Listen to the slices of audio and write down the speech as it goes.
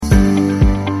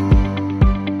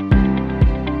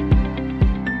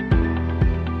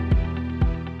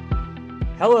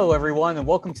Hello, everyone, and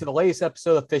welcome to the latest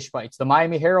episode of Fish Bites, the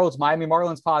Miami Herald's Miami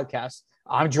Marlins podcast.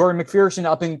 I'm Jordan McPherson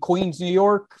up in Queens, New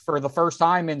York for the first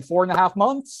time in 4.5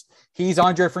 months. He's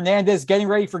Andre Fernandez getting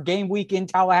ready for game week in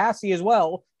Tallahassee as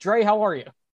well. Dre, how are you?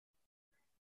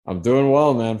 I'm doing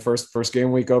well, man. First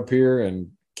game week up here,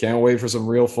 and can't wait for some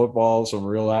real football, some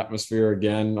real atmosphere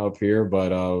again up here.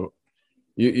 But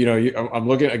I'm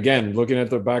looking at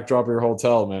the backdrop of your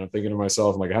hotel, man. I'm thinking to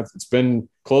myself, like, it's been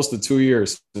close to 2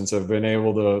 years since I've been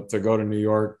able to go to New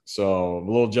York, so I'm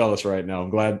a little jealous right now. I'm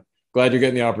glad you're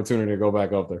getting the opportunity to go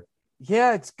back up there.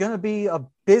 Yeah, it's going to be a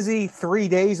busy 3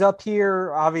 days up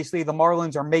here. Obviously, the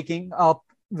Marlins are making up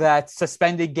that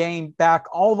suspended game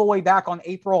all the way back on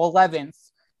April 11th.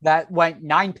 That went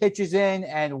 9 pitches in,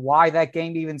 and why that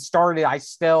game even started, I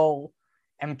still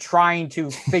am trying to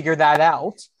figure that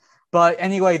out. But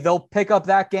anyway, they'll pick up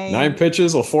that game. 9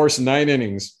 pitches will force 9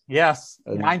 innings. Yes.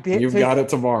 9 pitches. You've got it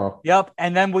tomorrow. Yep.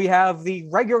 And then we have the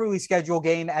regularly scheduled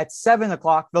game at 7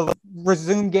 o'clock. The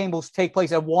resumed game will take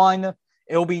place at 1.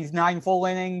 It'll be 9 full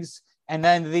innings. And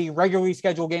then the regularly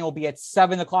scheduled game will be at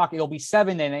 7 o'clock. It'll be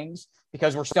 7 innings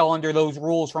because we're still under those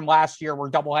rules from last year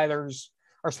where doubleheaders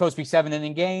are supposed to be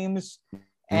 7-inning games. Mm-hmm.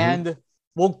 And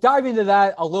we'll dive into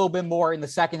that a little bit more in the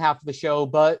second half of the show,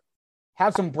 but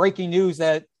have some breaking news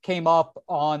that came up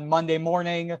on Monday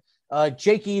morning.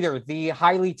 Jake Eder, the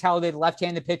highly touted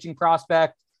left-handed pitching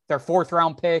prospect, their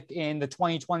 4th-round pick in the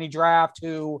 2020 draft,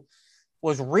 who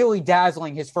was really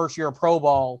dazzling his first year of pro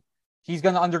ball. He's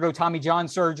going to undergo Tommy John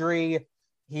surgery.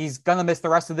 He's going to miss the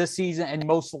rest of this season and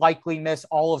most likely miss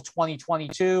all of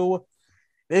 2022.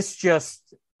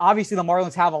 Obviously the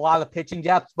Marlins have a lot of pitching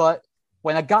depth, but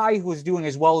when a guy who was doing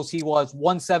as well as he was,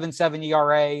 1.77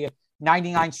 ERA,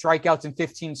 99 strikeouts in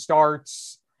 15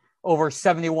 starts, over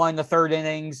 71 in the third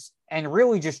innings, and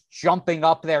really just jumping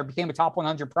up there, became a top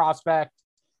 100 prospect.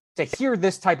 To hear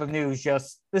this type of news,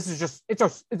 it's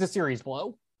a serious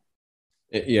blow.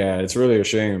 Yeah, it's really a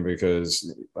shame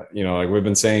because, like we've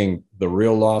been saying, the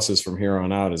real losses from here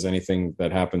on out is anything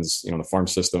that happens, in the farm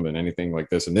system and anything like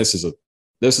this. And this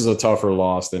is a tougher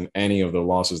loss than any of the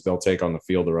losses they'll take on the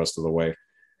field the rest of the way,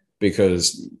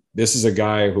 because this is a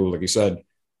guy who, like you said,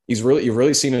 you've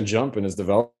really seen a jump in his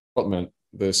development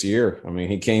this year. I mean,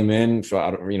 he came in,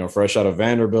 fresh out of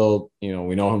Vanderbilt. We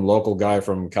know him, local guy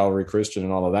from Calvary Christian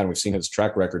and all of that. And we've seen his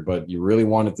track record, but you really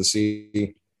wanted to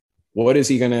see, what is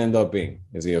he going to end up being?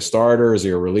 Is he a starter? Is he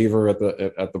a reliever at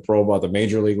the pro ball, at the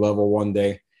major league level one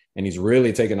day? And he's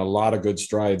really taken a lot of good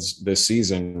strides this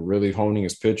season, really honing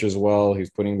his pitch as well. He's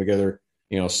putting together,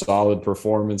 solid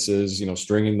performances,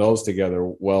 stringing those together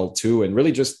well too. And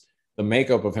really just the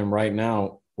makeup of him right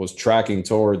now was tracking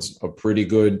towards a pretty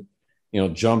good,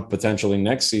 jump potentially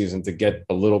next season to get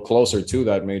a little closer to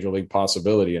that major league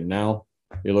possibility. And now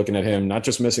you're looking at him not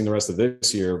just missing the rest of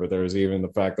this year, but there's even the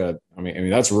fact that, I mean,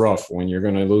 that's rough when you're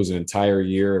going to lose an entire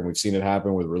year. And we've seen it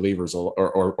happen with relievers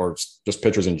or just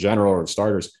pitchers in general or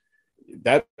starters.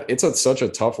 That it's such a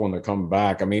tough one to come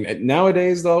back. I mean,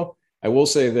 nowadays, though, I will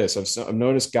say this. I've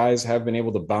noticed guys have been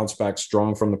able to bounce back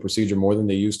strong from the procedure more than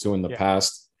they used to in the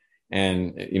past.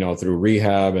 And, through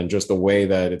rehab and just the way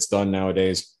that it's done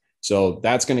nowadays. So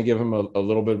that's going to give him a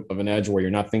little bit of an edge where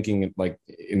you're not thinking like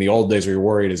in the old days where you're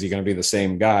worried, is he going to be the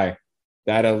same guy?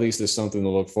 That at least is something to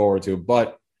look forward to.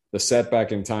 But the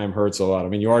setback in time hurts a lot. I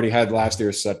mean, you already had last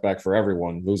year's setback for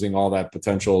everyone, losing all that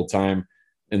potential time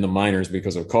in the minors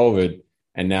because of COVID.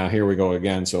 And now here we go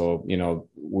again. So,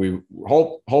 we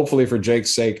hopefully for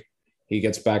Jake's sake, he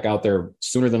gets back out there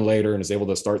sooner than later and is able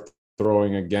to start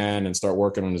throwing again and start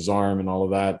working on his arm and all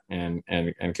of that and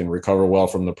can recover well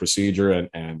from the procedure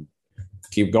and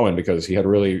keep going, because he had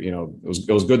really, it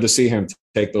was good to see him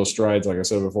take those strides, like I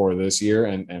said before, this year,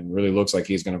 and really looks like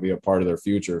he's going to be a part of their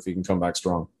future if he can come back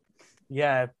strong.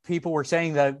 Yeah, people were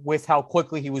saying that with how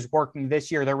quickly he was working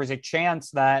this year, there was a chance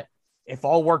that if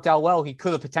all worked out well, he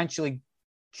could have potentially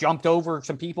jumped over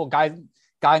some people. Guy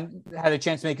had a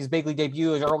chance to make his big league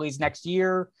debut as early as next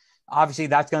year. Obviously,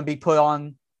 that's going to be put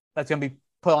on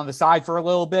the side for a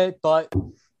little bit, but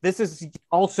this is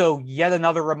also yet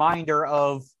another reminder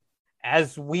of,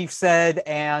 as we've said,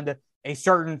 and a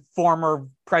certain former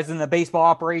president of baseball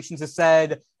operations has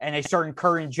said, and a certain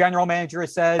current general manager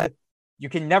has said, you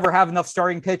can never have enough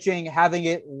starting pitching. Having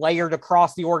it layered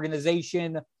across the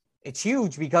organization, it's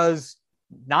huge, because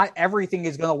not everything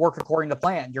is going to work according to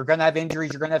plan. You're going to have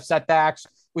injuries. You're going to have setbacks.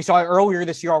 We saw it earlier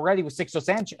this year already with Sixto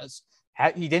Sanchez.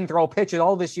 He didn't throw a pitch at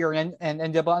all this year and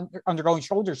ended up undergoing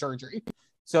shoulder surgery.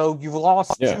 So you've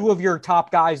lost 2 of your top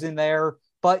guys in there.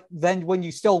 But then when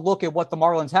you still look at what the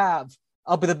Marlins have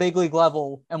up at the big league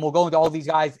level, and we'll go into all these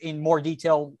guys in more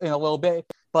detail in a little bit,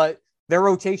 but their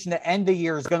rotation to end the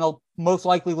year is going to most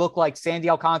likely look like Sandy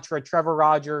Alcantara, Trevor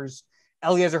Rogers,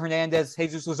 Eliezer Hernandez,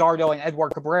 Jesus Luzardo, and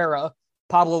Edward Cabrera.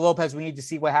 Pablo Lopez, we need to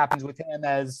see what happens with him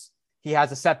as he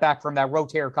has a setback from that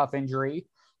rotator cuff injury.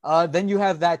 Then you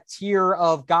have that tier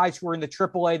of guys who are in the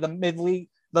AAA,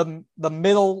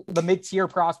 the mid-tier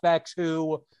prospects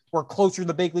who were closer to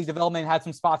the big league development, had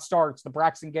some spot starts, the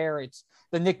Braxton Garretts,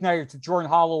 the Nick Knights, the Jordan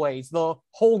Holloways, the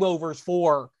holdovers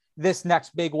for this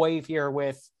next big wave here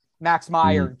with Max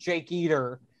Meyer, Jake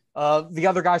Eater, the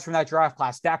other guys from that draft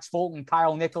class, Dax Fulton,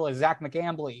 Kyle Nicholas, Zach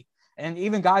McCambley, and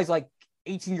even guys like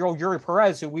 18-year-old Yuri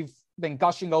Perez, who we've been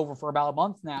gushing over for about a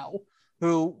month now,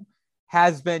 who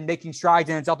has been making strides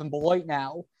and it's up in Beloit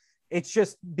now. It's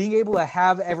just being able to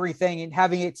have everything and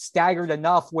having it staggered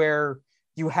enough where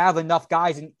you have enough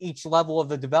guys in each level of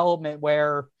the development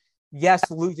where, yes,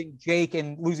 losing Jake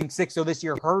and losing Sixto this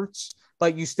year hurts,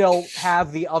 but you still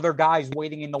have the other guys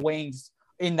waiting in the wings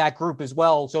in that group as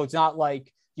well. So it's not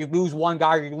like you lose one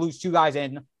guy or you lose two guys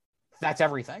and that's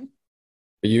everything.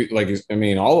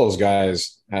 All those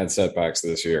guys had setbacks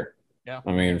this year. Yeah.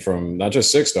 I mean, from not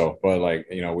just Sixto, but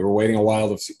we were waiting a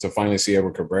while to finally see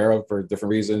Edward Cabrera for different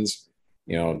reasons.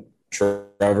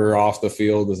 Trevor off the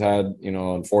field has had,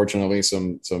 unfortunately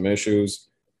some issues.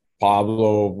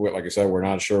 Pablo, like I said, we're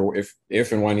not sure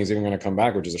if and when he's even going to come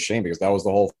back, which is a shame because that was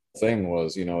the whole thing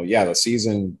was, the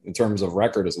season in terms of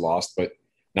record is lost, but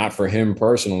not for him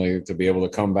personally to be able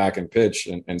to come back and pitch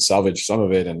and salvage some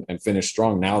of it and finish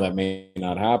strong. Now that may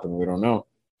not happen. We don't know.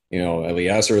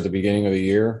 Eliezer at the beginning of the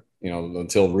year,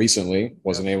 until recently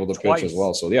wasn't able to pitch as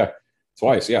well. So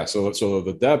twice. Yeah. So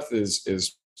the depth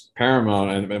is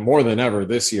paramount and more than ever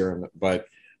this year, but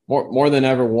more than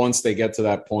ever, once they get to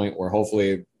that point where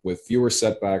hopefully with fewer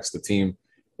setbacks, the team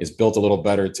is built a little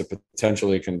better to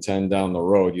potentially contend down the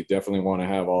road. You definitely want to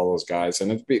have all those guys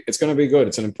and it's going to be good.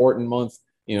 It's an important month.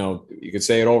 You could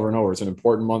say it over and over. It's an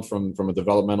important month from a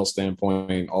developmental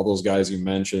standpoint. All those guys you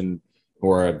mentioned who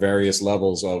are at various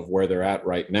levels of where they're at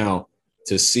right now,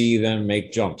 to see them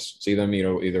make jumps, see them,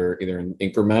 either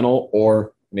incremental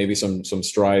or maybe some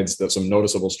strides, some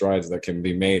noticeable strides that can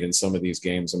be made in some of these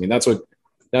games. I mean, that's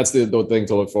the thing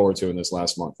to look forward to in this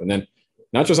last month. And then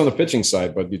not just on the pitching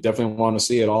side, but you definitely want to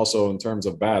see it also in terms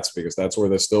of bats, because that's where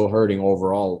they're still hurting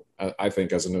overall. I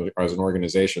think as an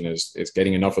organization is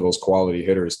getting enough of those quality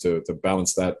hitters to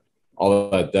balance all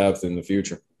of that depth in the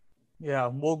future.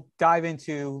 Yeah, we'll dive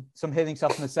into some hitting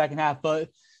stuff in the second half, but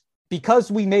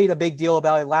because we made a big deal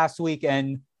about it last week,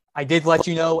 and I did let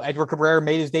you know Edward Cabrera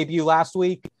made his debut last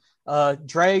week.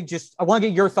 Dre, I want to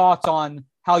get your thoughts on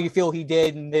how you feel he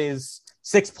did in his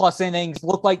 6+ innings.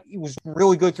 Looked like he was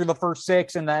really good through the first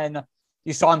 6, and then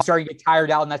you saw him starting to get tired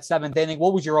out in that 7th inning.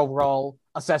 What was your overall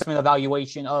assessment,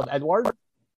 evaluation of Edward?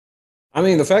 I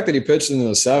mean, the fact that he pitched into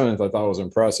the 7th, I thought was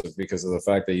impressive because of the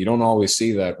fact that you don't always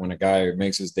see that when a guy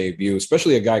makes his debut,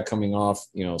 especially a guy coming off,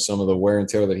 some of the wear and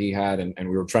tear that he had. And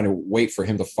we were trying to wait for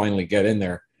him to finally get in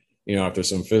there, after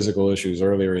some physical issues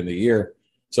earlier in the year.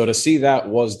 So to see that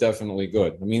was definitely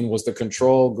good. I mean, was the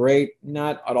control great?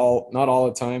 Not at all. Not all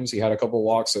at times. He had a couple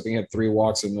walks. I think he had 3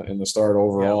 walks in the start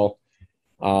overall.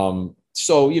 Yeah.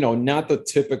 So, not the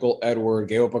typical Edward.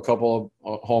 Gave up a couple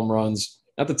of home runs.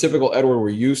 Not the typical Edward we're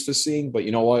used to seeing, but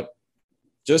you know what?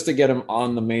 Just to get him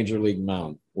on the major league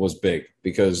mound was big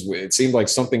because it seemed like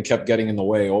something kept getting in the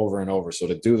way over and over. So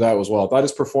to do that was well. I thought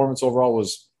his performance overall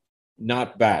was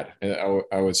not bad,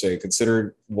 I would say,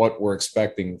 considered what we're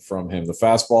expecting from him. The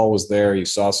fastball was there. You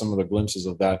saw some of the glimpses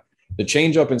of that. The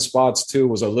changeup in spots, too,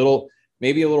 was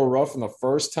maybe a little rough in the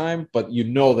first time, but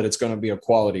that it's going to be a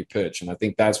quality pitch. And I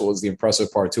think that's what was the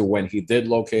impressive part, too. When he did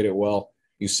locate it well,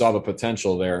 you saw the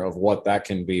potential there of what that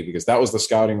can be, because that was the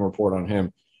scouting report on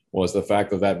him, was the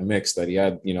fact of that mix that he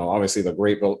had, obviously the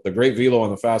great velo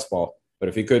on the fastball, but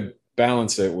if he could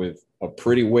balance it with a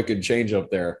pretty wicked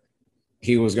changeup there,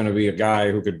 he was going to be a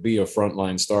guy who could be a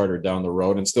frontline starter down the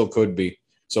road and still could be.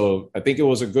 So I think it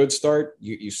was a good start.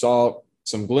 You saw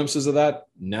some glimpses of that.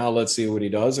 Now let's see what he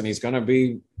does. And he's going to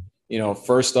be,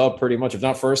 first up pretty much, if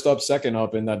not first up, second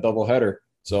up in that doubleheader.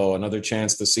 So another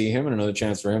chance to see him and another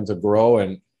chance for him to grow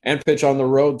and pitch on the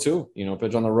road too.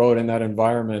 Pitch on the road in that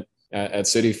environment at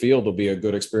Citi Field will be a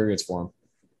good experience for him.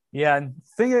 Yeah, and the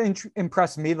thing that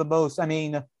impressed me the most, I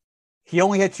mean, he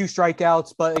only had 2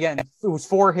 strikeouts, but again, it was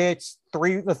 4 hits,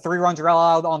 the 3 runs were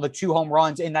allowed on the 2 home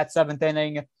runs in that 7th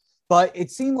inning. But it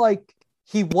seemed like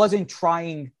he wasn't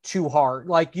trying too hard.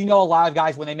 Like, a lot of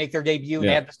guys when they make their debut,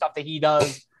 they have the stuff that he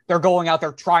does. They're going out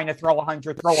there trying to throw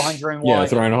 101. Yeah,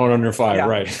 throwing 105, yeah.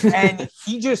 Right. And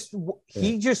he just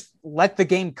let the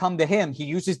game come to him. He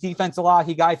used his defense a lot.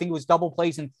 I think it was double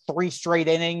plays in 3 straight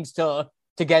innings to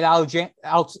to get out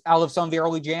of some of the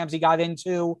early jams he got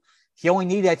into. He only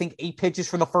needed, I think, 8 pitches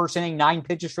for the first inning, 9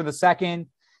 pitches for the second.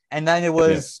 And then it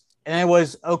was,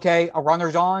 okay, a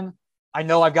runner's on. I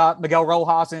know I've got Miguel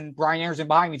Rojas and Brian Anderson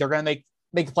behind me. They're going to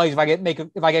make the plays if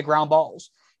I get ground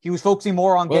balls. He was focusing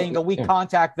more on getting the weak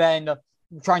contact than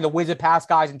trying to whiz it past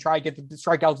guys and try to get the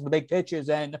strikeouts and the big pitches.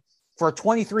 And for a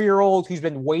 23-year-old who's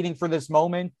been waiting for this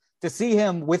moment, to see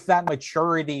him with that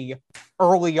maturity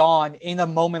early on in a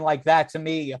moment like that, to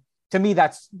me,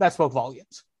 that spoke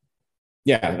volumes.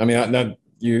 Yeah, I mean,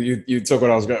 you took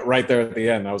what I was going right there at the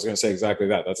end. I was going to say exactly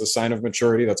that. That's a sign of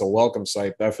maturity. That's a welcome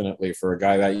sight, definitely, for a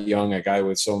guy that young, a guy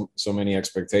with so many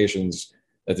expectations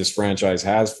that this franchise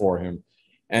has for him.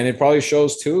 And it probably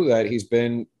shows too that he's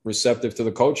been receptive to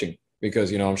the coaching,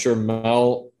 because, I'm sure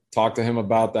Mel talked to him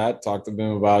about that, talked to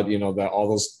him about, that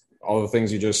all the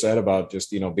things you just said about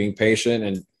just, being patient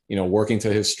and, working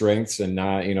to his strengths and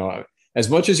not, as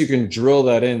much as you can drill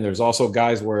that in. There's also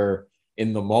guys where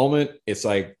in the moment, it's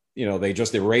like, they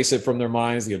just erase it from their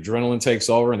minds. The adrenaline takes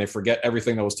over and they forget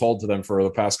everything that was told to them for the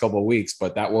past couple of weeks.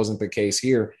 But that wasn't the case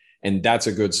here. And that's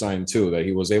a good sign too, that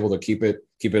he was able to keep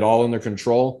it all under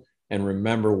control and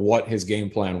remember what his game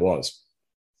plan was.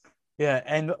 Yeah.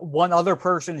 And one other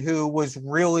person who was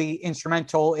really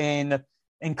instrumental in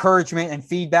encouragement and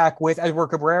feedback with Edward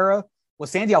Cabrera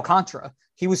was Sandy Alcantara.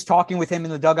 He was talking with him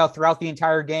in the dugout throughout the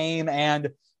entire game. And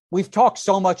we've talked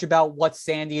so much about what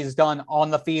Sandy has done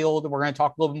on the field. We're going to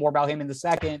talk a little bit more about him in a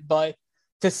second, but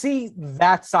to see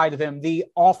that side of him, the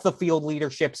off the field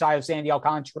leadership side of Sandy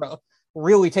Alcantara,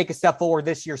 really take a step forward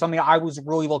this year, something I was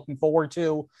really looking forward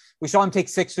to. We saw him take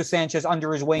Sixto Sanchez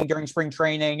under his wing during spring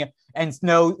training and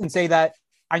say that,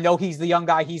 I know he's the young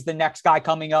guy. He's the next guy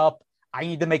coming up. I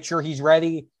need to make sure he's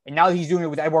ready. And now he's doing it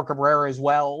with Edward Cabrera as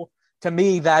well. To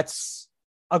me, that's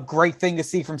a great thing to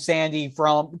see from Sandy,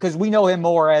 because we know him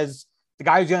more as the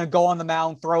guy who's going to go on the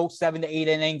mound, throw 7 to 8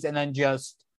 innings, and then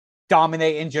just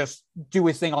dominate and just do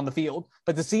his thing on the field.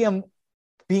 But to see him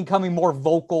becoming more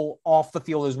vocal off the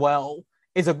field as well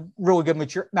is a really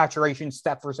good maturation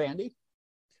step for Sandy.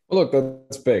 Well, look,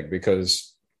 that's big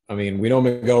because, we know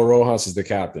Miguel Rojas is the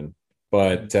captain,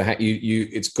 but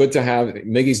it's good to have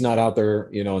Miggy's not out there,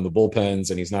 in the bullpens,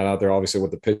 and he's not out there obviously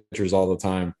with the pitchers all the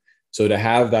time. So to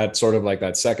have that sort of like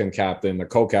that second captain, the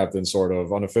co-captain sort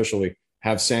of unofficially,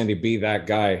 have Sandy be that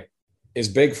guy is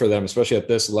big for them, especially at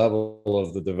this level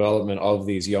of the development of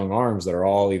these young arms that are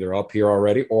all either up here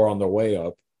already or on their way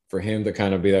up, for him to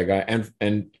kind of be that guy.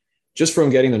 And just from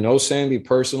getting to know Sandy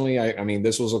personally, I mean,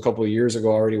 this was a couple of years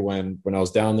ago already when I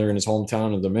was down there in his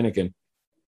hometown in Dominican.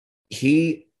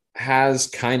 He has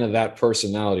kind of that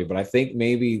personality, but I think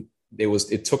maybe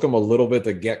it took him a little bit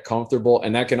to get comfortable,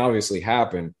 and that can obviously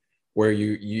happen where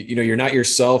you're not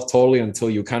yourself totally until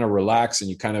you kind of relax and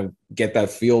you kind of get that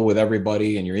feel with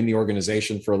everybody and you're in the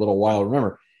organization for a little while.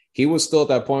 Remember, he was still at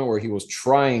that point where he was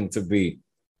trying to be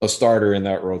a starter in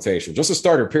that rotation, just a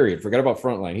starter period. Forget about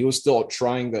frontline. He was still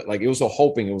trying that, he was still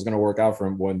hoping it was going to work out for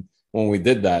him when we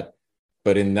did that.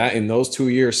 But in those 2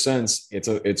 years since,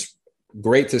 it's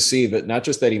great to see that, not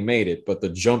just that he made it, but the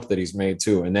jump that he's made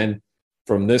too. And then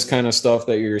from this kind of stuff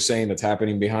that you're saying that's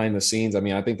happening behind the scenes,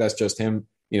 I think that's just him,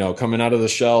 coming out of the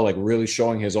shell, really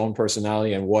showing his own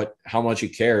personality and how much he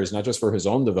cares, not just for his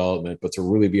own development, but to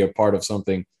really be a part of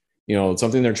something,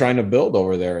 something they're trying to build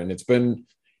over there. And it's been,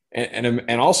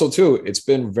 and also too, it's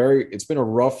been a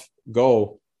rough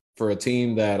go for a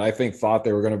team that I think thought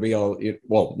they were going to be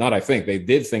they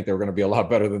did think they were going to be a lot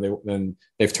better than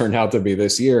they've turned out to be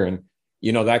this year. And,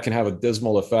 that can have a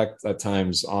dismal effect at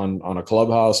times on a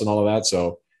clubhouse and all of that.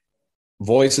 So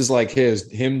voices like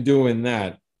him doing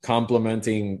that,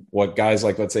 complementing what guys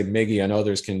like, let's say, Miggy and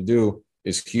others can do,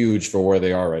 is huge for where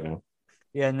they are right now.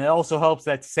 Yeah, and it also helps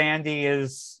that Sandy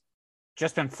has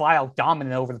just been flat out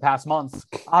dominant over the past month.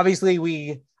 Obviously,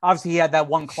 he had that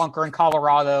one clunker in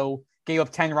Colorado, gave up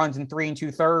 10 runs in 3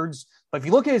 2/3. But if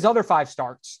you look at his other 5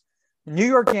 starts, New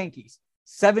York Yankees,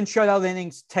 7 shutout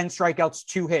innings, 10 strikeouts,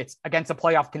 2 hits against a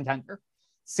playoff contender.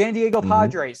 San Diego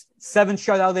Padres, 7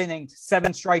 shutout innings,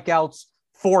 7 strikeouts,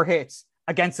 4 hits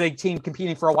against a team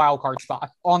competing for a wild card spot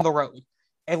on the road.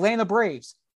 Atlanta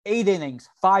Braves, 8 innings,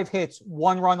 5 hits,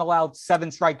 1 run allowed, 7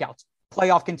 strikeouts,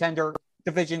 playoff contender,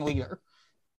 division leader.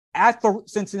 At the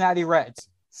Cincinnati Reds,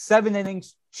 7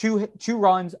 innings, 2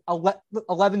 runs,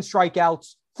 11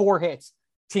 strikeouts, 4 hits,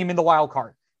 team in the wild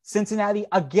card. Cincinnati,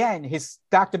 again, his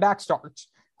back-to-back starts,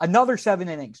 another 7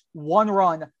 innings, 1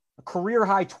 run, a career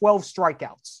high 12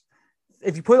 strikeouts.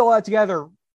 If you put all that together,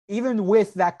 even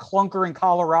with that clunker in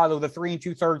Colorado, the 3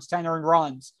 2/3, 10 earned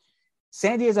runs,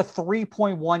 Sandy has a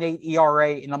 3.18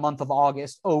 ERA in the month of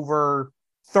August over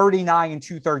 39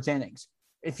 2/3 innings.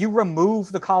 If you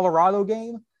remove the Colorado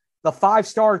game, the 5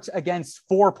 starts against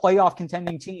 4 playoff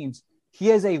contending teams, he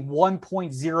has a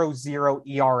 1.00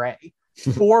 ERA,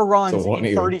 4 runs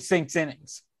in 36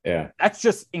 innings. Yeah. That's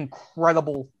just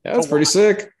incredible. Yeah, that's pretty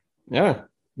sick. Yeah.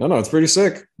 No, it's pretty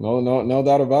sick. No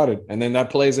doubt about it. And then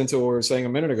that plays into what we were saying a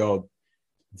minute ago.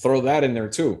 Throw that in there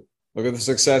too. Look at the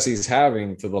success he's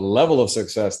having, to the level of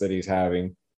success that he's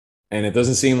having. And it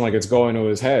doesn't seem like it's going to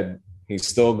his head. He's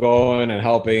still going and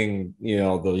helping,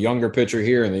 the younger pitcher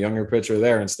here and the younger pitcher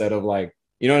there, instead of like,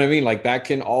 you know what I mean? Like that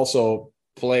can also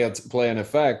play an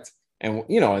effect. And,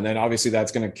 and then obviously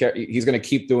he's going to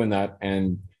keep doing that.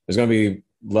 And there's going to be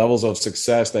levels of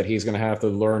success that he's going to have to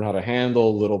learn how to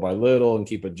handle little by little and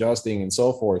keep adjusting and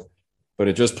so forth. But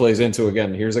it just plays into,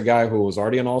 again, here's a guy who was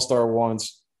already an all-star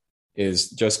once, is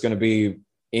just going to be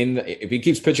if he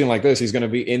keeps pitching like this, he's going to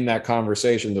be in that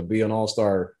conversation to be an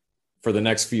all-star for the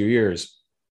next few years.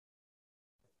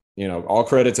 All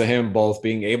credit to him, both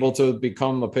being able to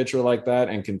become a pitcher like that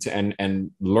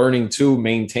and learning to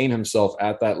maintain himself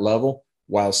at that level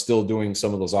while still doing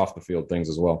some of those off the field things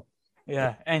as well.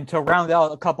 Yeah. And to round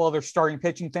out a couple other starting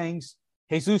pitching things,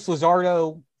 Jesus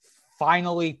Luzardo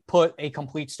finally put a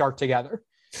complete start together.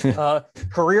 Tied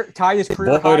his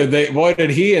career high.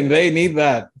 Did he and they need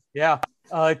that. Yeah.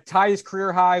 Tied his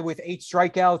career high with 8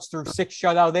 strikeouts through 6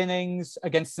 shutout innings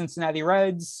against Cincinnati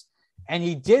Reds. And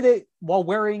he did it while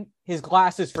wearing his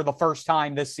glasses for the first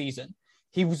time this season.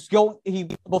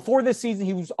 Before this season,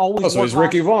 he was always. So he's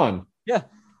Ricky Vaughn. Yeah.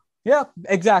 Yeah,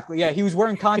 exactly. Yeah. He was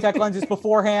wearing contact lenses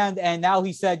beforehand. And now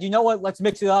he said, you know what, let's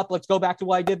mix it up. Let's go back to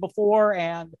what I did before.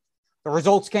 And the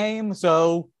results came.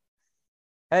 So,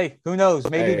 hey, who knows?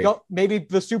 Maybe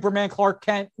the Superman Clark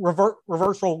Kent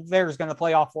reversal there is going to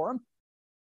play off for him.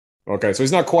 Okay, so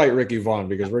he's not quite Ricky Vaughn,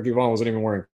 because Ricky Vaughn wasn't even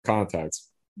wearing contacts.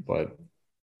 But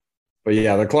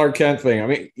yeah, the Clark Kent thing. I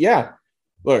mean, yeah.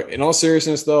 Look, in all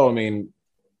seriousness, though, I mean,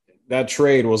 that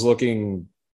trade was looking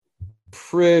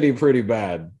pretty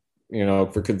bad,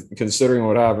 for considering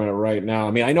what happened right now.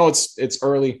 I mean, I know it's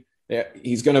early. Yeah,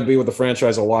 he's going to be with the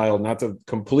franchise a while, not to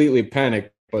completely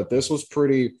panic, but this was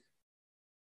pretty,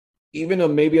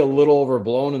 even maybe a little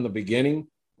overblown in the beginning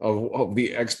of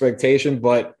the expectation,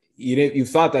 but you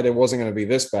thought that it wasn't going to be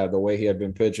this bad, the way he had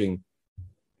been pitching.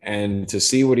 And to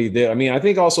see what he did, I mean, I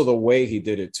think also the way he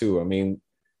did it too. I mean,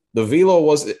 the velo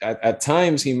was at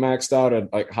times he maxed out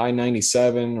at like high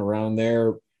 97 around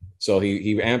there. So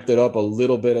he amped it up a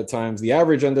little bit at times. The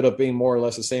average ended up being more or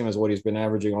less the same as what he's been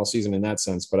averaging all season in that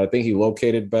sense. But I think he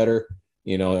located better.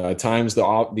 At times the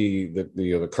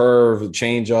curve, the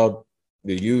changeup,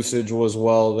 the usage was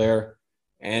well there,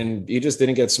 and he just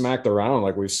didn't get smacked around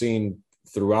like we've seen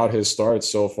throughout his starts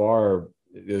so far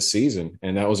this season.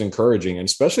 And that was encouraging, and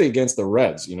especially against the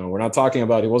Reds. We're not talking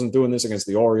about, he wasn't doing this against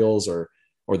the Orioles or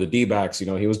the D-backs.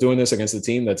 He was doing this against a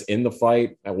team that's in the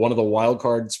fight at one of the wild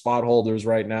card spot holders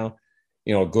right now.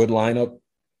 A good lineup.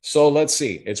 So let's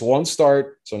see. It's one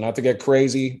start, so not to get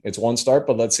crazy. It's one start,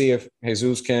 but let's see if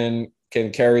Jesus can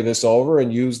carry this over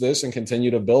and use this and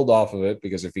continue to build off of it.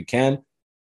 Because if he can,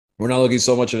 we're not looking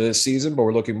so much at this season, but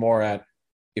we're looking more at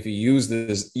if he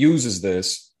uses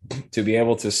this to be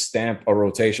able to stamp a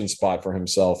rotation spot for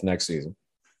himself next season.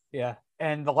 Yeah.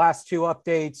 And the last 2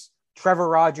 updates, Trevor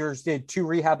Rogers did 2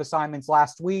 rehab assignments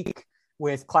last week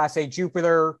with Class A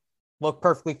Jupiter. Looked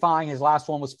perfectly fine. His last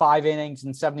one was 5 innings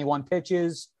and 71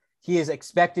 pitches. He is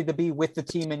expected to be with the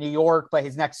team in New York, but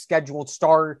his next scheduled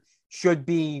start should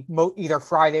be either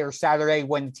Friday or Saturday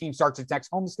when the team starts its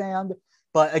next homestand.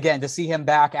 But again, to see him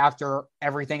back after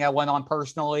everything that went on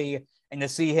personally and to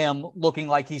see him looking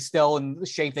like he's still in the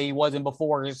shape that he was in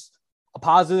before is a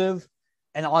positive.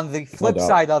 And on the flip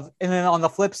side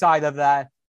of that,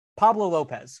 Pablo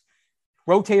Lopez,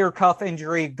 rotator cuff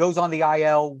injury, goes on the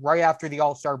IL right after the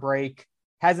All-Star break,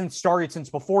 hasn't started since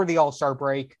before the All-Star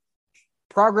break.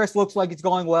 Progress looks like it's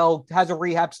going well, has a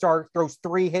rehab start, throws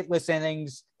 3 hitless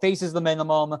innings, faces the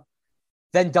minimum,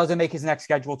 then doesn't make his next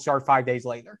scheduled start 5 days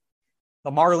later.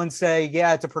 The Marlins say,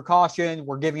 yeah, it's a precaution.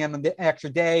 We're giving him an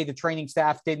extra day. The training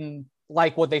staff didn't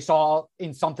like what they saw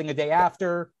in something a day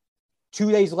after.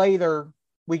 2 days later,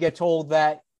 we get told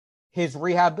that his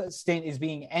rehab stint is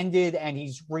being ended and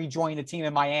he's rejoined the team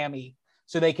in Miami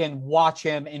so they can watch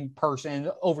him in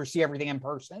person, oversee everything in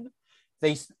person.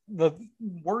 The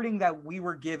wording that we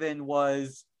were given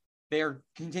was they're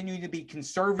continuing to be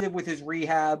conservative with his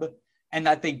rehab and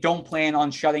that they don't plan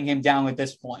on shutting him down at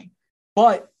this point.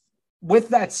 But with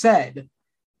that said,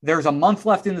 there's a month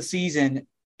left in the season.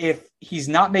 If he's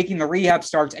not making the rehab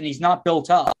starts and he's not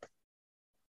built up,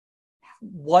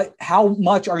 how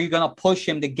much are you going to push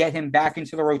him to get him back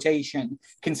into the rotation,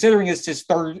 considering it's his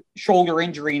third shoulder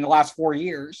injury in the last 4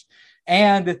 years,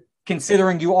 and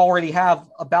considering you already have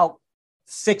about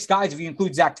 6 guys, if you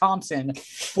include Zach Thompson,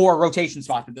 for a rotation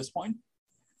spot at this point?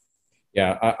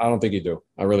 Yeah, I don't think you do.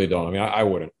 I really don't. I mean, I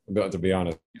wouldn't, to be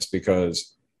honest,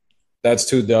 because that's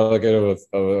too delicate of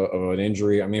an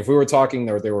injury. I mean, if we were talking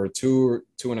there were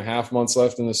 2.5 months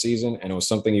left in the season and it was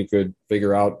something you could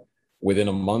figure out within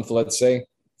a month, let's say,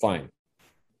 fine.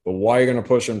 But why are you going to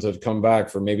push him to come back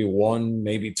for maybe 1,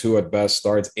 maybe 2 at best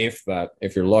starts, if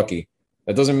you're lucky?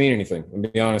 That doesn't mean anything. To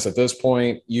be honest, at this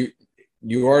point, you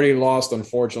already lost,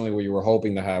 unfortunately, what you were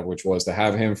hoping to have, which was to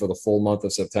have him for the full month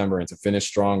of September and to finish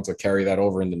strong, to carry that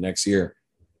over into next year.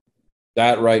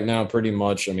 That right now, pretty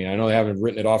much, I mean, I know they haven't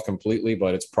written it off completely,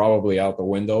 but it's probably out the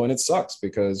window, and it sucks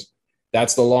because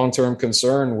that's the long-term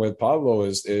concern with Pablo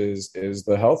is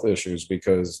the health issues,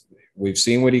 because we've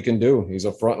seen what he can do. He's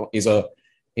an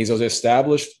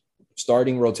established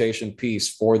starting rotation piece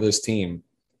for this team.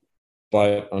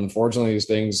 But unfortunately, these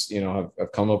things, have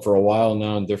come up for a while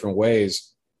now in different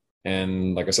ways.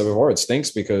 And like I said before, it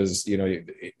stinks because,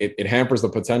 it hampers the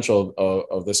potential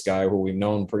of this guy who we've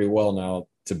known pretty well now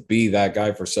to be that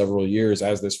guy for several years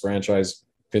as this franchise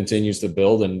continues to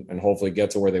build and hopefully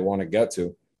get to where they want to get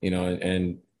to,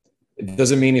 and it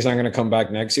doesn't mean he's not going to come back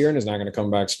next year and he's not going to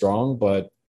come back strong, but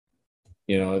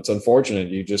it's unfortunate.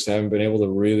 You just haven't been able to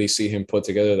really see him put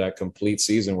together that complete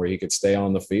season where he could stay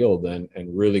on the field and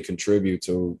really contribute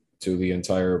to the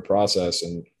entire process.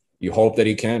 And you hope that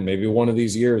he can, maybe one of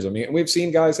these years. I mean, we've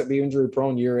seen guys that be injury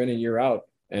prone year in and year out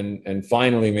and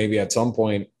finally maybe at some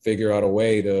point figure out a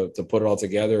way to put it all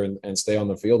together and stay on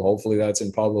the field. Hopefully that's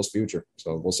in Pablo's future.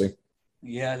 So we'll see.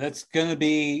 Yeah, that's going to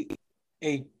be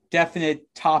a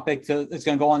definite topic that's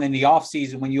going to go on in the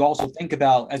offseason, when you also think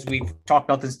about, as we've talked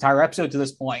about this entire episode to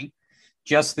this point,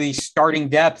 just the starting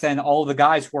depth and all the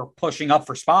guys who are pushing up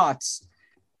for spots.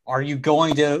 Are you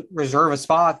going to reserve a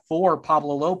spot for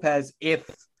Pablo Lopez if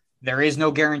there is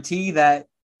no guarantee that,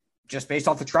 just based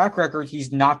off the track record,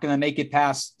 he's not going to make it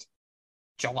past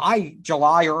July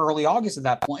or early August at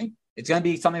that point? It's going to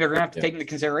be something they're going to have to take into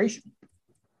consideration.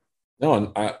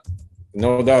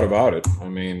 No doubt about it. I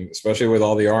mean, especially with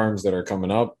all the arms that are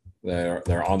coming up,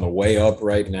 they're on the way up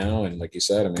right now. And like you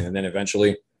said, I mean, and then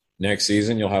eventually next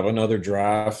season, you'll have another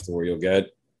draft where you'll get,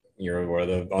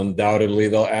 undoubtedly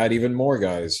they'll add even more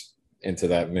guys into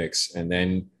that mix. And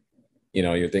then,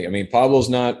 you think, I mean, Pablo's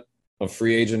not a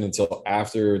free agent until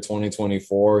after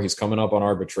 2024. He's coming up on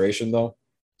arbitration though.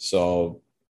 So,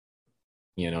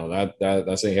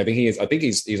 that's it. I think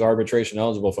he's arbitration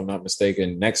eligible, if I'm not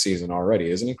mistaken, next season already,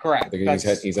 isn't he? Correct. I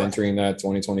think he's entering that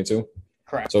 2022.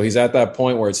 Correct. So he's at that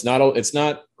point where it's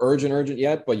not urgent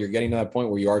yet, but you're getting to that point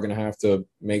where you are going to have to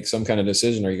make some kind of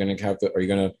decision. Are you going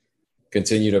to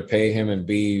continue to pay him and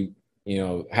be,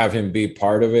 have him be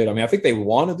part of it? I mean, I think they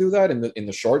want to do that in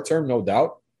the short term, no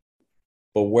doubt.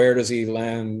 But where does he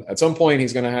land? At some point,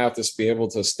 he's going to have to be able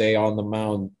to stay on the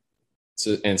mound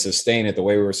and sustain it the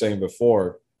way we were saying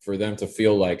before, for them to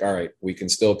feel like, all right, we can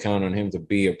still count on him to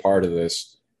be a part of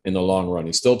this in the long run.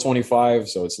 He's still 25,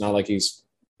 so it's not like he's,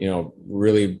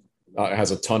 really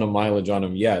has a ton of mileage on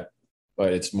him yet,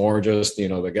 but it's more just,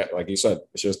 the guy, like you said,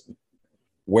 it's just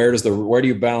where do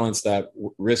you balance that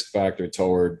risk factor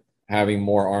toward having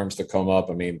more arms to come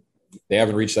up? I mean, they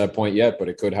haven't reached that point yet, but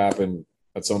it could happen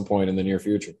at some point in the near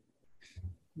future.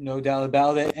 No doubt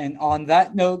about it. And on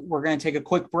that note, we're going to take a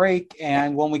quick break.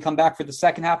 And when we come back for the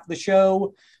second half of the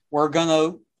show, we're going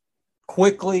to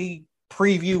quickly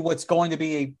preview what's going to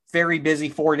be a very busy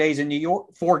 4 days in New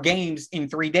York, 4 games in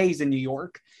 3 days in New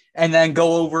York, and then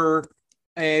go over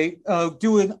a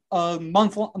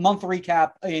month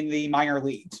recap in the minor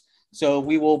leagues. So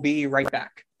we will be right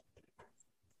back.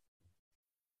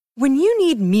 When you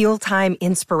need mealtime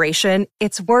inspiration,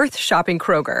 it's worth shopping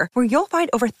Kroger, where you'll find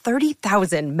over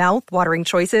 30,000 mouth-watering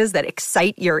choices that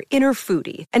excite your inner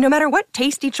foodie. And no matter what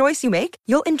tasty choice you make,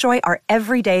 you'll enjoy our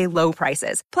everyday low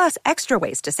prices, plus extra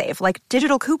ways to save, like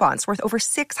digital coupons worth over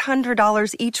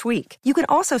 $600 each week. You can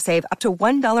also save up to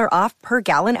 $1 off per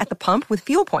gallon at the pump with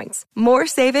fuel points. More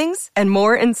savings and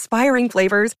more inspiring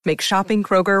flavors make shopping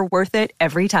Kroger worth it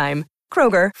every time.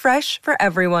 Kroger, fresh for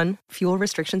everyone. Fuel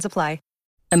restrictions apply.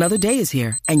 Another day is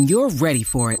here, and you're ready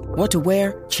for it. What to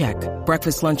wear? Check.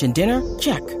 Breakfast, lunch, and dinner?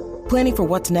 Check. Planning for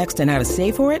what's next and how to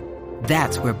save for it?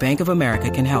 That's where Bank of America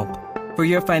can help. For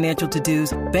your financial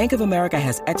to-dos, Bank of America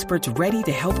has experts ready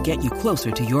to help get you closer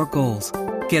to your goals.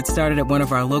 Get started at one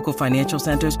of our local financial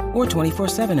centers or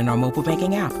 24/7 in our mobile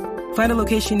banking app. Find a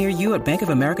location near you at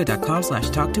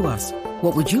bankofamerica.com/talktous.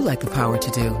 What would you like the power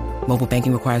to do? Mobile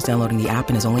banking requires downloading the app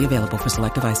and is only available for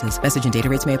select devices. Message and data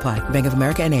rates may apply. Bank of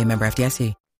America NA, member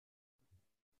FDIC.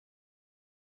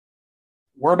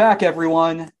 We're back,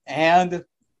 everyone. And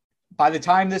by the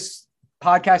time this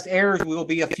podcast airs, we will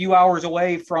be a few hours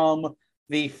away from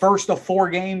the first of 4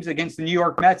 games against the New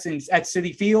York Mets at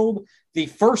Citi Field, the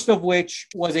first of which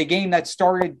was a game that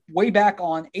started way back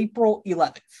on April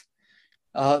 11th.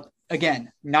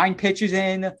 Again, 9 pitches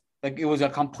in. It was a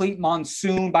complete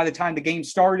monsoon by the time the game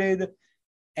started,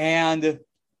 and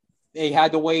they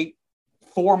had to wait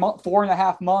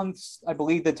 4.5 months. I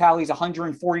believe the tally is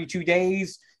 142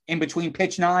 days in between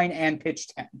pitch 9 and pitch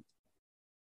 10.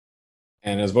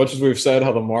 And as much as we've said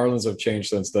how the Marlins have changed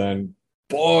since then,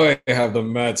 boy, have the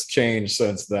Mets changed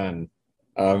since then.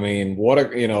 I mean, what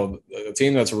a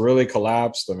team that's really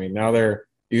collapsed. I mean, now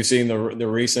you've seen the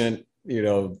recent,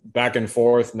 back and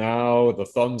forth now, the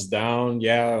thumbs down.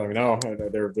 Yeah, I mean, no,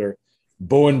 they're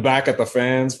booing back at the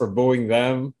fans for booing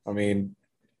them. I mean,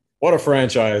 what a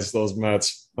franchise, those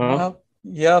Mets. Huh?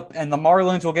 Yep, and the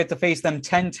Marlins will get to face them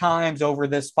 10 times over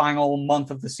this final month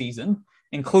of the season,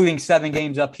 including 7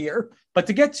 games up here. But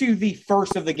to get to the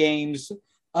first of the games,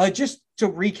 just to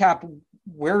recap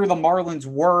where the Marlins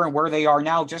were and where they are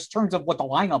now, just in terms of what the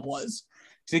lineup was.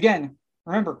 So again,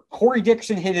 remember, Corey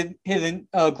Dickerson hit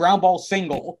a ground ball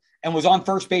single and was on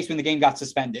first base when the game got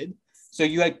suspended. So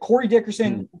you had Corey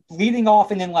Dickerson leading off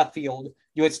and in left field.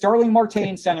 You had Starling Marte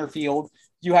in center field.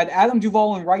 You had Adam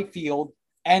Duvall in right field.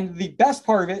 And the best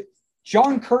part of it,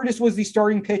 John Curtis was the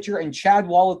starting pitcher and Chad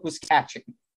Wallach was catching.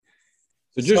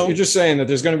 So you're just saying that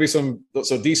there's going to be some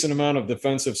decent amount of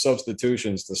defensive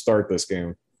substitutions to start this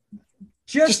game.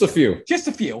 Just a few. Just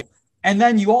a few. And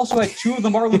then you also had 2 of the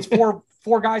Marlins'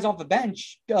 four guys off the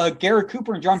bench. Garrett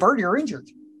Cooper and John Birdie are injured.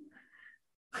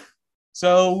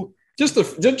 So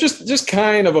just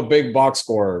kind of a big box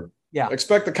score. Yeah.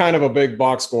 Expect a kind of a big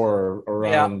box score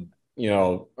around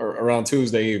around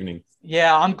Tuesday evening.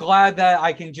 Yeah, I'm glad that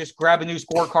I can just grab a new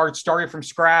scorecard, start it from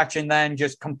scratch, and then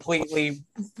just completely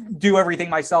do everything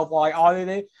myself while I audit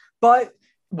it. But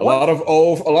a lot of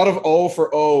O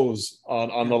for O's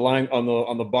on the line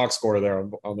on the box score there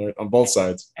on both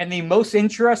sides. And the most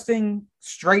interesting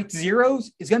straight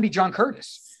zeros is going to be John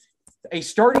Curtis, a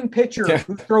starting pitcher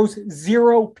who throws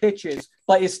 0 pitches,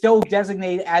 but is still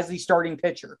designated as the starting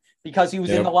pitcher because he was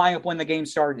in the lineup when the game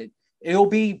started. It'll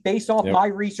be based off my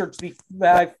research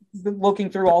that I've been looking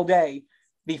through all day.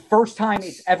 The first time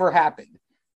it's ever happened.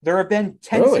 There have been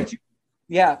 10 Really?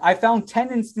 I found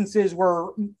 10 instances where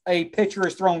a pitcher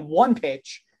has thrown 1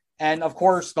 pitch. And of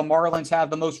course, the Marlins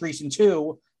have the most recent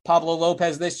 2. Pablo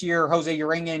Lopez this year, Jose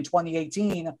Urena in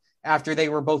 2018, after they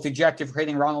were both ejected for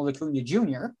hitting Ronald Acuna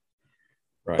Jr.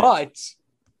 Right. But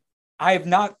I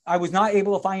was not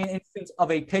able to find an instance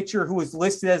of a pitcher who was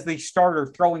listed as the starter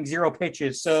throwing 0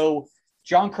 pitches. So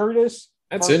John Curtis.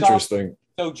 That's interesting.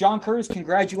 So John Curtis,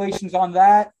 congratulations on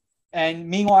that. And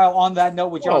meanwhile, on that note,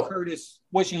 with John Curtis,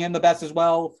 wishing him the best as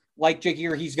well. Like to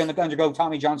hear he's going to undergo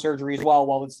Tommy John surgery as well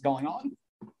while this is going on.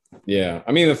 Yeah.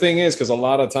 I mean, the thing is, because a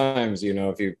lot of times,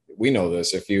 we know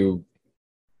this, if you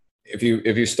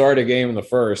start a game in the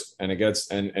first and it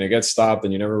gets stopped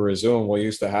and you never resume, what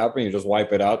used to happen, you just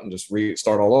wipe it out and just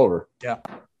restart all over. Yeah.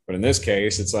 But in this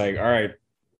case, it's like, all right,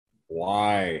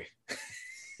 why?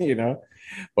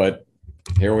 But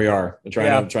here we are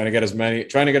trying to get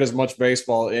as much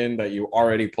baseball in that you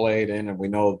already played in, and we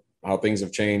know how things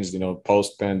have changed,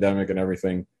 post pandemic and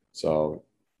everything. So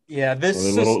this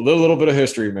a little bit of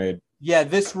history made. Yeah,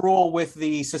 this rule with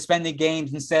the suspended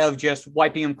games, instead of just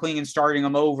wiping them clean and starting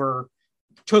them over,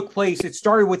 took place. It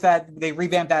started with that. They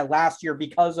revamped that last year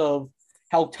because of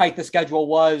how tight the schedule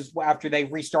was after they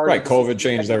restarted. Right, COVID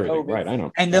changed everything. Right, I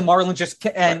know. And the Marlins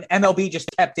MLB just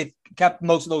kept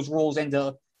most of those rules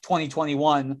into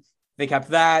 2021. They kept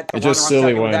that. It's just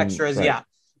silly when extras. Right. Yeah,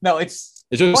 no, it's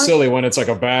just silly when it's like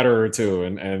a batter or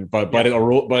two, but a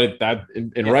rule, but that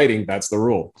in writing, that's the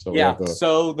rule. So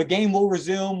so the game will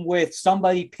resume with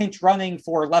somebody pinch running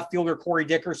for left fielder Corey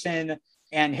Dickerson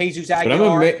and Jesus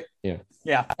Aguilar.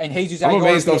 And Jesus Aguilar. I'm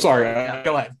amazed. I'm sorry.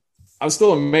 Go ahead. I'm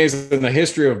still amazed in the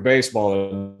history of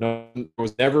baseball. There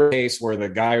was never a case where the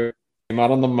guy came out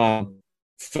on the mound,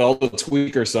 felt a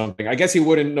tweak or something. I guess he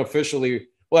wouldn't officially.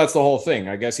 Well, that's the whole thing.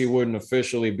 I guess he wouldn't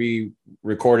officially be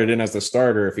recorded in as the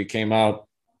starter if he came out,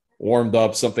 warmed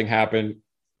up, something happened,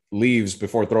 leaves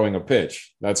before throwing a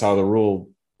pitch. That's how the rule.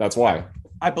 That's why.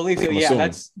 I believe so. Yeah,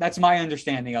 that's my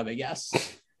understanding of it. Yes.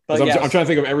 But I'm trying to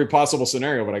think of every possible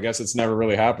scenario, but I guess it's never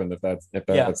really happened if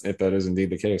that is indeed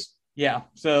the case. Yeah.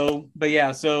 So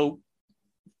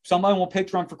someone will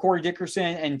pitch run for Corey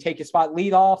Dickerson and take a spot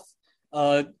leadoff.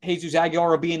 Jesus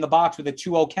Aguilar will be in the box with a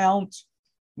 2-0 count.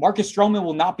 Marcus Stroman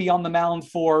will not be on the mound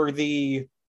for the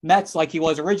Mets like he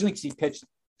was originally because he pitched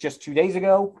just 2 days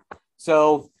ago.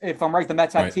 So if I'm right, the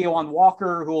Mets have Taijuan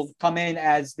Walker, who will come in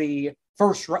as the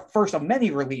first of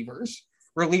many reliever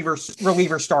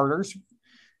starters.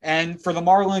 And for the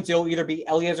Marlins, it'll either be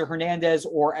Eliezer Hernandez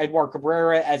or Edward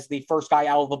Cabrera as the first guy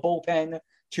out of the bullpen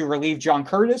to relieve John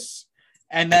Curtis.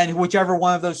 And then whichever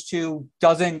one of those two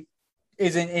isn't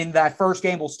in that first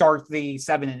game will start the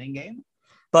 7-inning game.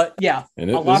 But yeah,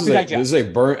 and a lot to digest. This is a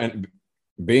burn, and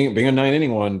being a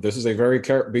 9-inning one, this is a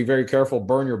be very careful,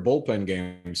 burn your bullpen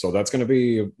game. So that's going to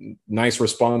be a nice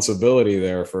responsibility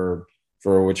there for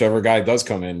whichever guy does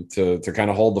come in to kind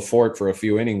of hold the fort for a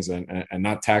few innings and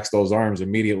not tax those arms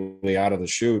immediately out of the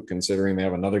chute, considering they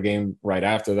have another game right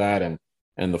after that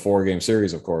and the 4-game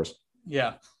series, of course.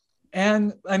 Yeah.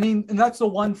 And I mean, and that's the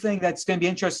one thing that's going to be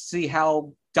interesting to see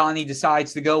how Donnie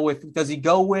decides to go with. Does he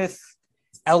go with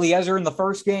Eliezer in the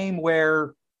first game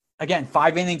where, again,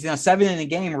 5 innings in a 7-inning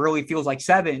game really feels like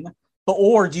 7,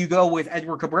 or do you go with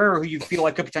Edward Cabrera, who you feel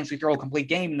like could potentially throw a complete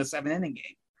game in the 7-inning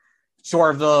game?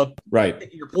 Sort of the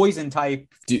your poison type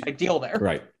deal there.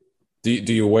 Right. Do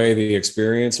you weigh the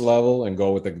experience level and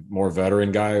go with the more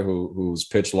veteran guy who's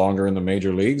pitched longer in the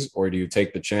major leagues, or do you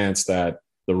take the chance that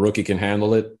the rookie can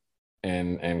handle it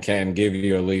and can give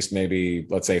you at least maybe,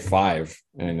 let's say, 5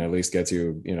 and at least gets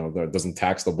you, that doesn't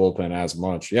tax the bullpen as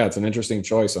much? Yeah, it's an interesting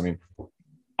choice. I mean,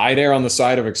 I'd err on the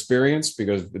side of experience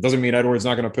because it doesn't mean Edward's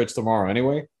not going to pitch tomorrow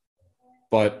anyway,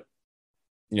 but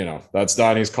that's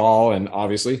Donnie's call, and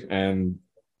obviously,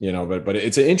 but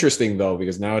it's interesting though,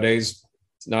 because nowadays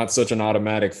it's not such an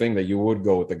automatic thing that you would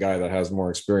go with the guy that has more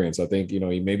experience. I think,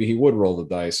 maybe he would roll the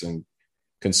dice and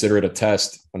consider it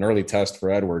an early test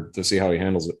for Edward to see how he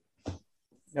handles it.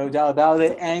 No doubt about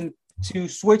it. And to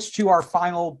switch to our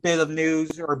final bit of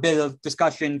news or bit of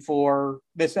discussion for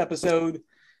this episode,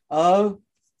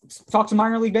 let's talk some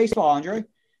minor league baseball, Andre.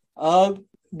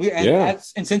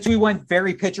 And since we went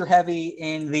very pitcher heavy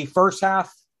in the first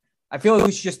half, I feel like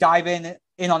we should just dive in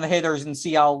on the hitters and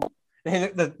see how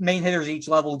the main hitters each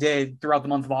level did throughout the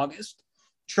month of August.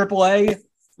 AAA,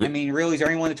 I mean, really, is there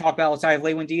anyone to talk about outside of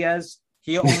Lewin Diaz?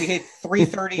 He only hit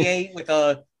 338 with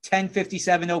a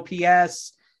 1057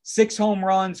 OPS, 6 home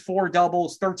runs, 4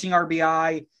 doubles, 13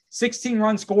 RBI, 16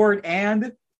 runs scored,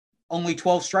 and only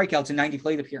 12 strikeouts in 90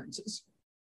 plate appearances.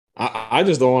 I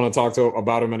just don't want to talk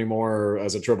about him anymore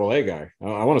as a AAA guy.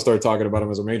 I want to start talking about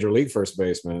him as a major league first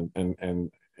baseman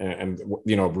and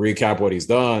recap what he's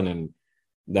done and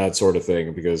that sort of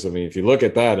thing. Because, I mean, if you look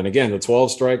at that, and again, the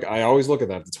 12 strike, I always look at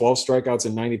that. The 12 strikeouts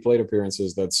in 90 plate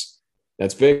appearances,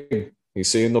 that's big. He's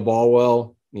seeing the ball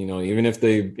well, even if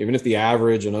the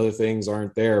average and other things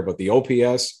aren't there, but the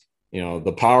OPS,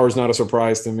 the power is not a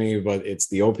surprise to me, but it's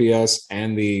the OPS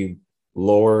and the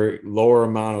lower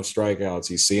amount of strikeouts.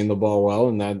 He's seeing the ball well,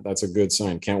 and that's a good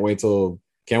sign. Can't wait till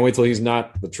he's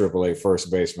not the AAA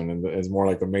first baseman and is more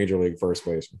like the major league first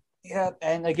baseman. Yeah,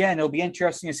 and again, it'll be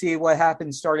interesting to see what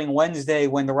happens starting Wednesday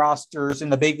when the rosters in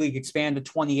the big league expand to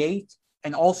 28.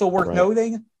 And also worth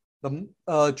noting, the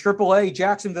AAA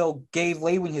Jacksonville gave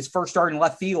Lewin his first start in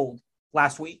left field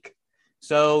last week,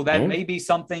 so that may be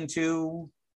something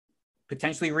to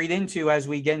potentially read into as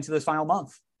we get into this final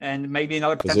month. And maybe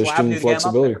another potential avenue to get him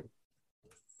up there.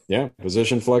 Yeah,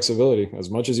 position flexibility.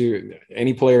 As much as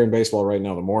any player in baseball right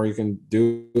now, the more you can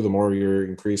do, the more you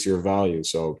increase your value.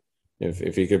 So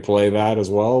if he could play that as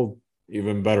well,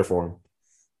 even better for him.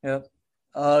 Yep.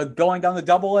 Going down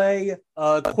to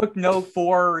AA, quick note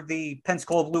for the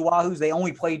Pensacola Blue Wahoos. They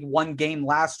only played 1 game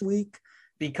last week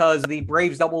because the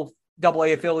Braves AA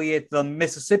affiliate, the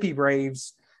Mississippi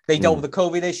Braves, they dealt with the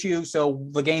COVID issue, so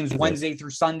the games Wednesday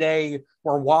through Sunday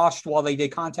were washed while they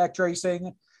did contact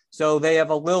tracing. So they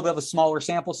have a little bit of a smaller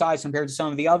sample size compared to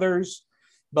some of the others.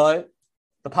 But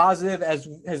the positive, as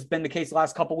has been the case the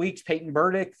last couple of weeks, Peyton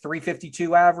Burdick,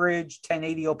 352 average,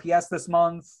 1080 OPS this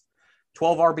month,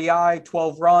 12 RBI,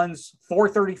 12 runs,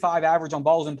 435 average on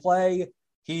balls in play.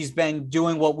 He's been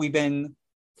doing what we've been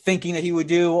thinking that he would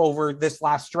do over this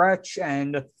last stretch,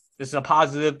 and this is a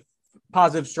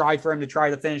positive stride for him to try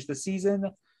to finish the season.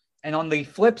 And on the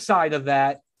flip side of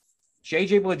that,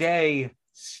 JJ Bleday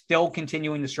still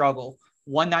continuing to struggle.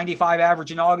 195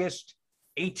 average in August,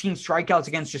 18 strikeouts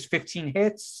against just 15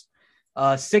 hits,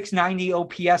 690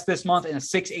 OPS this month, and a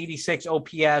 686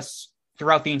 OPS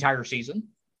throughout the entire season.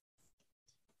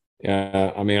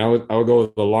 Yeah, I mean, I would go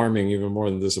with alarming even more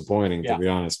than disappointing, to be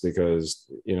honest, because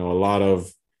a lot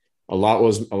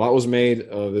was made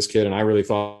of this kid, and I really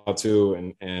thought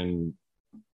too, and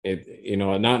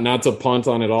not to punt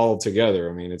on it all together.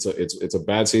 I mean, it's a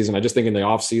bad season. I just think in the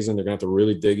off season, they're going to have to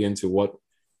really dig into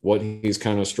what he's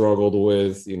kind of struggled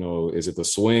with. Is it the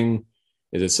swing?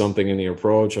 Is it something in the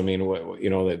approach? I mean,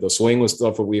 the swing was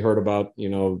stuff that we heard about,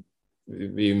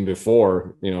 even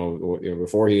before,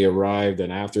 before he arrived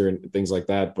and after and things like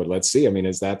that. But let's see. I mean,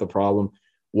 is that the problem?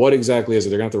 What exactly is it?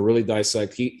 They're going to have to really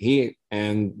dissect. He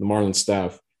and the Marlins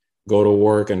staff go to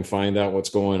work and find out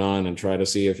what's going on and try to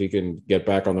see if he can get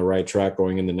back on the right track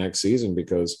going into next season,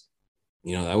 because,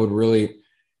 that would really,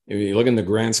 if you look in the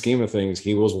grand scheme of things,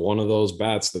 he was one of those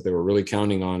bats that they were really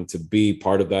counting on to be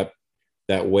part of that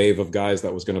wave of guys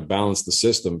that was going to balance the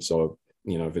system. So,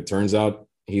 if it turns out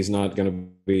he's not going to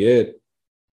be it,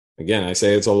 again, I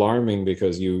say it's alarming,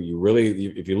 because you really,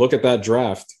 if you look at that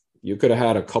draft, you could have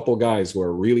had a couple guys who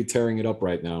are really tearing it up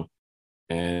right now.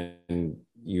 And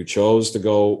you chose to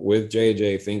go with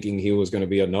JJ thinking he was going to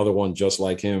be another one just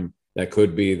like him that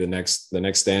could be the next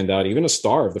standout, even a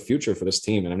star of the future for this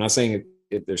team. And I'm not saying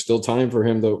there's still time for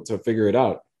him to figure it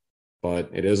out, but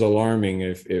it is alarming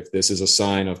if this is a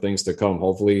sign of things to come.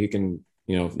 Hopefully he can,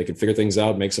 they can figure things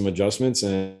out, make some adjustments,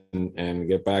 and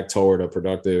get back toward a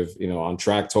productive, on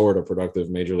track toward a productive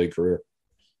major league career.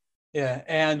 Yeah,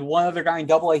 and one other guy in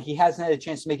Double-A, he hasn't had a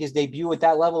chance to make his debut at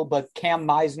that level, but Cam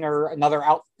Meisner, another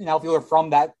outfielder from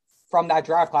that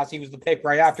draft class, he was the pick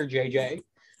right after JJ.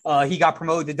 He got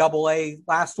promoted to Double-A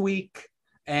last week,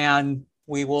 and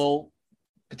we will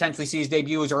potentially see his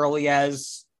debut as early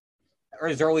as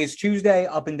Tuesday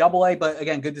up in Double-A. But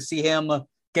again, good to see him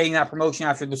getting that promotion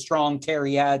after the strong tear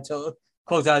he had to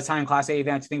close out his time in Class A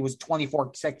advance. I think it was 24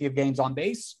 consecutive games on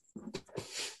base.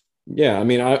 Yeah, I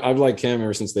mean, I've liked Cam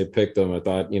ever since they picked him. I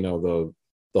thought, the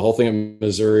whole thing at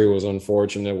Missouri was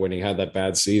unfortunate when he had that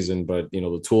bad season, but,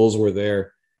 the tools were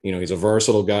there. He's a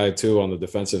versatile guy too on the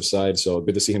defensive side. So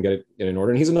good to see him get in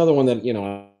order. And he's another one that,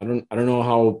 I don't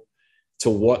know to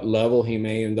what level he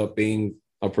may end up being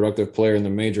a productive player in the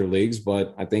major leagues,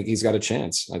 but I think he's got a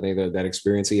chance. I think that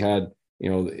experience he had,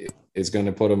 is going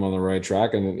to put him on the right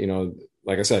track. And,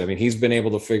 like I said, I mean, he's been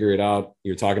able to figure it out.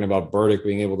 You're talking about Burdick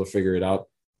being able to figure it out.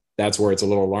 That's where it's a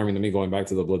little alarming to me, going back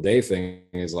to the Bleday thing,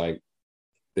 is like,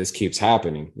 this keeps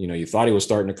happening. You thought he was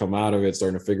starting to come out of it,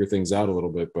 starting to figure things out a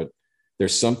little bit, but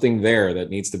there's something there that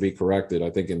needs to be corrected, I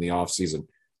think, in the off season.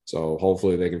 So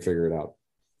hopefully they can figure it out.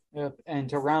 Yep. And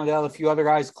to round out a few other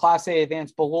guys, Class A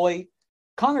advanced Beloit,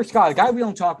 Connor Scott, a guy we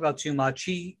don't talk about too much.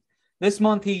 This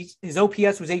month, his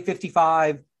OPS was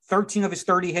 855. 13 of his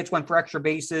 30 hits went for extra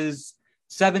bases,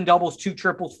 7 doubles, 2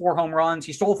 triples, 4 home runs.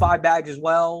 He stole 5 bags as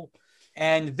well.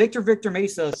 And Victor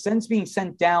Mesa, since being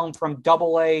sent down from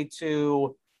Double-A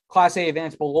to Class A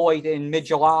advanced Beloit in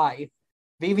mid-July,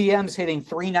 VVM's hitting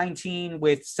 .319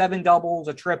 with 7 doubles,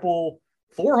 a triple,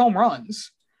 4 home runs,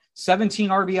 17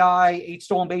 RBI, 8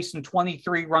 stolen bases, and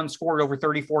 23 runs scored over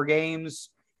 34 games,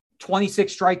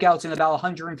 26 strikeouts in about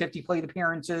 150 plate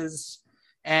appearances.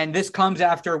 And this comes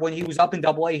after, when he was up in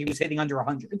Double-A, he was hitting under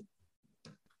 100.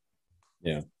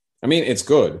 Yeah. I mean, it's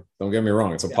good. Don't get me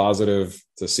wrong. It's a positive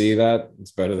to see that.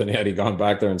 It's better than had he gone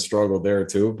back there and struggled there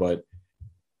too. But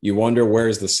you wonder,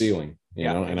 where's the ceiling, and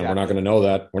exactly. We're not going to know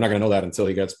that. We're not going to know that until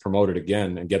he gets promoted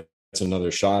again and gets another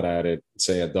shot at it,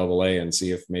 say at Double-A, and see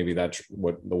if maybe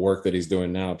what the work that he's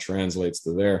doing now translates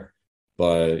to there.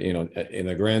 But, in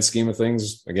the grand scheme of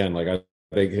things, again, like, I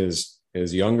think his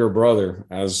younger brother,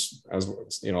 as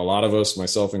a lot of us,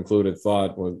 myself included,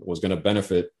 thought was going to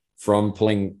benefit from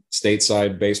playing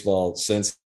stateside baseball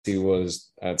since he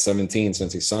was at 17,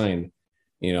 since he signed,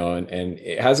 and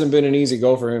it hasn't been an easy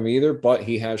go for him either, but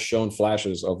he has shown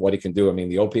flashes of what he can do. I mean,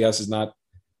 the OPS is not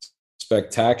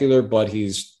spectacular, but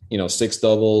he's, 6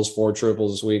 doubles, 4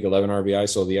 triples this week, 11 RBI.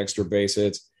 So the extra base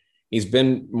hits, he's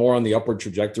been more on the upward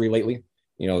trajectory lately.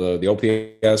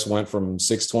 The OPS went from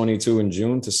 622 in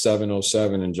June to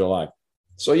 707 in July.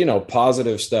 So,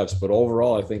 positive steps, but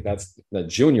overall, I think that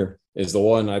Junior is the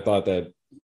one I thought that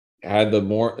had the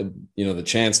more, the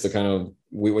chance to kind of,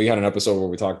 we had an episode where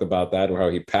we talked about that, or how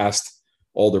he passed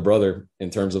older brother in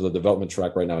terms of the development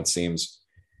track right now, it seems.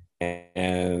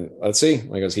 And let's see,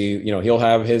 because he'll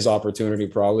have his opportunity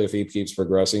probably, if he keeps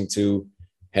progressing, to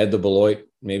head the Beloit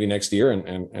maybe next year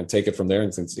and take it from there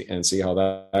and see how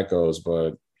that goes.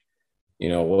 But,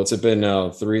 what's it been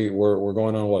now? We're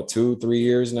going on 2-3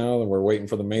 years now, and we're waiting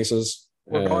for the Mesas.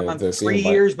 We're going on 3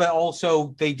 years, but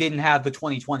also they didn't have the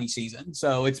 2020 season.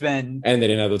 So it's been. And they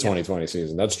didn't have the 2020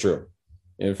 season. That's true.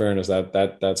 In fairness,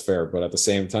 that's fair. But at the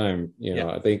same time,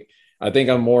 I think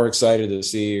I'm more excited to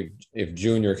see if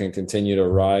Junior can continue to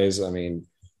rise. I mean,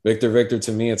 Victor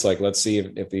to me, it's like, let's see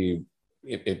if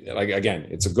again,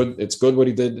 it's good what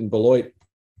he did in Beloit,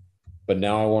 But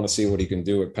now I want to see what he can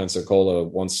do at Pensacola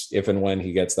once, if and when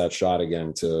he gets that shot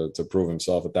again to prove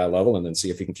himself at that level, and then see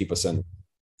if he can keep us in.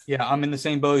 Yeah, I'm in the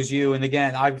same boat as you. And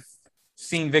again, I've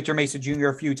seen Victor Mesa Jr.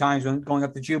 a few times when going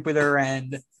up to Jupiter,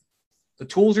 and the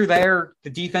tools are there. The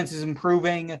defense is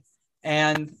improving.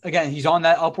 And again, he's on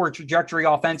that upward trajectory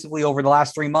offensively over the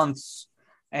last 3 months.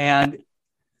 And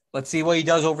let's see what he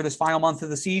does over this final month of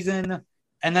the season.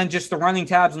 And then just the running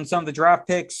tabs on some of the draft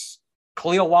picks.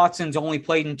 Khalil Watson's only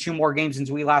played in 2 more games since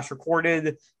we last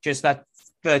recorded. Just that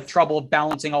the trouble of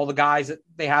balancing all the guys that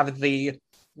they have at the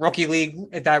rookie league,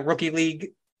 at that rookie league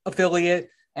affiliate,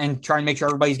 and trying to make sure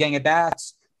everybody's getting at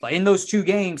bats. But in those 2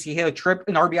 games, he hit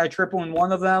an RBI triple in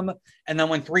one of them, and then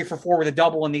went 3 for 4 with a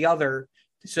double in the other.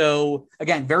 So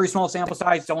again, very small sample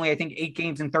size. It's only, I think, 8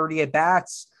 games and 30 at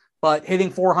bats, but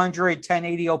hitting 400,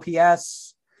 1080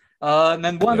 OPS. And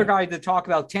then one other guy to talk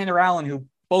about, Tanner Allen, who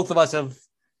both of us have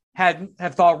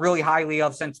thought really highly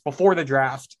of since before the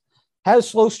draft. Had a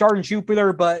slow start in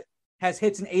Jupiter, but has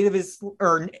hits in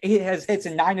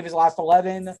 9 of his last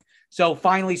 11. So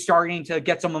finally starting to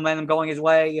get some momentum going his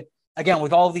way. Again,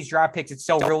 with all of these draft picks, it's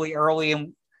still really early,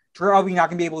 and probably not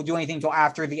going to be able to do anything until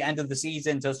after the end of the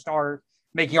season to start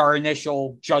making our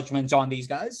initial judgments on these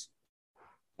guys.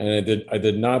 And I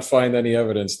did not find any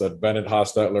evidence that Bennett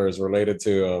Hostetler is related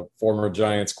to a former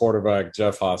Giants quarterback,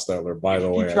 Jeff Hostetler, by the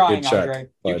way. Trying, I did check. Andre.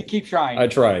 You can keep trying. I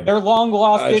tried. They're long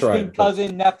lost distant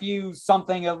cousin, nephew,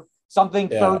 something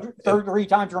third 3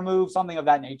 times removed, something of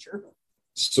that nature.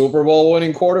 Super Bowl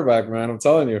winning quarterback, man. I'm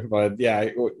telling you. But yeah,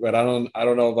 but I don't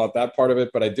know about that part of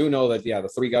it. But I do know that, the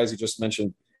 3 guys you just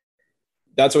mentioned,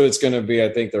 that's what it's going to be, I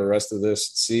think, the rest of this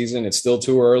season. It's still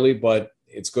too early, but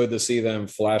it's good to see them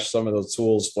flash some of those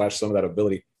tools, flash some of that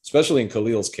ability, especially in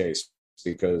Khalil's case,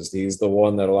 because he's the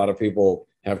one that a lot of people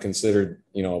have considered,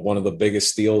 one of the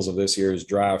biggest steals of this year's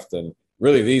draft, and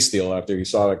really the steal after you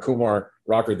saw that Kumar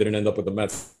Rocker didn't end up with the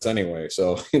Mets anyway.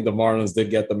 So the Marlins did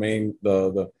get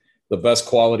the best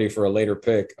quality for a later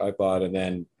pick, I thought. And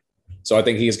then, so I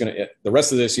think he's going to, the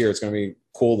rest of this year, it's going to be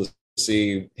cool to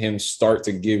see him start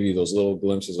to give you those little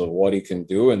glimpses of what he can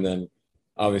do. And then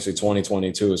obviously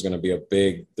 2022 is going to be a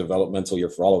big developmental year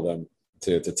for all of them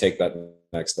to take that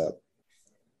next step.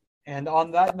 And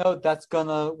on that note, that's going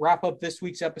to wrap up this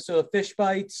week's episode of Fish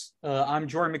Bites. I'm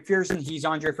Jordan McPherson. He's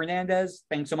Andre Fernandez.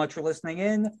 Thanks so much for listening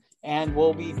in, and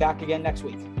we'll be back again next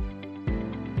week.